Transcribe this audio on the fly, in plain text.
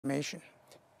information.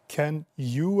 Can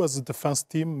you, as a defense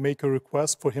team, make a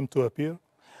request for him to appear?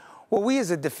 Well, we as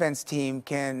a defense team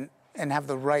can and have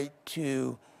the right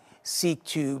to seek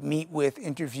to meet with,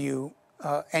 interview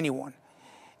anyone.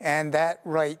 And that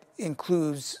right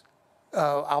includes,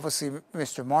 obviously,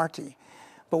 Mr. Martyn.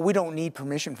 But we don't need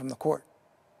permission from the court.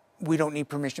 We don't need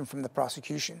permission from the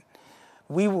prosecution.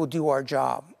 We will do our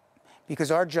job,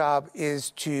 because our job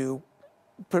is to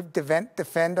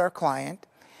defend our client,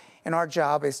 and our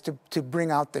job is to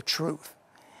bring out the truth.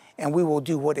 And we will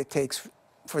do what it takes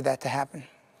for that to happen.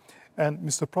 And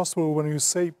Mr. Prosper, when you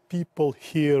say people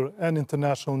here and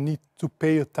international need to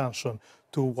pay attention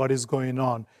to what is going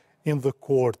on in the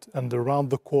court and around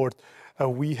the court,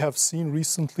 we have seen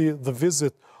recently the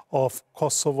visit of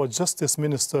Kosovo Justice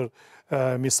Minister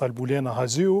Ms. Albulena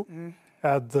Hagiu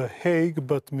at The Hague,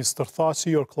 but Mr.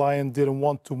 Thaçit, your client, didn't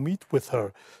want to meet with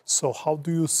her. So how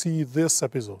do you see this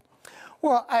episode?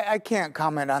 Well, I can't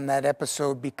comment on that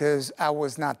episode because I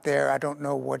was not there. I don't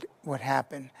know what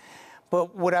happened.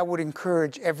 But what I would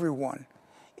encourage everyone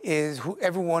is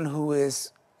everyone who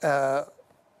is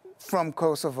from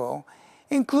Kosovo,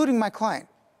 including my client,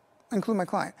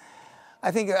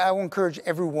 I think I will encourage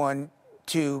everyone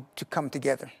to come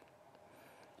together.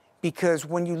 Because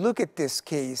when you look at this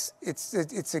case,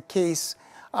 it's a case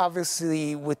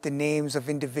obviously with the names of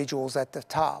individuals at the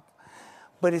top,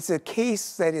 but it's a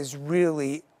case that is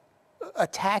really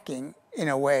attacking, in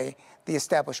a way, the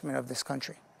establishment of this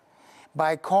country.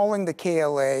 By calling the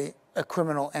KLA a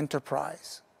criminal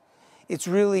enterprise, it's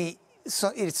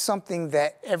something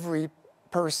that every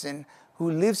person who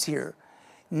lives here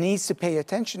needs to pay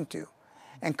attention to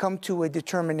and come to a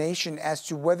determination as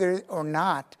to whether or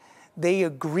not they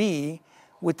agree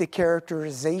with the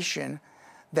characterization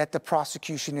that the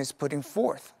prosecution is putting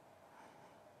forth.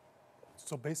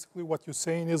 So basically what you're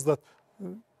saying is that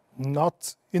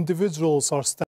not individuals are standing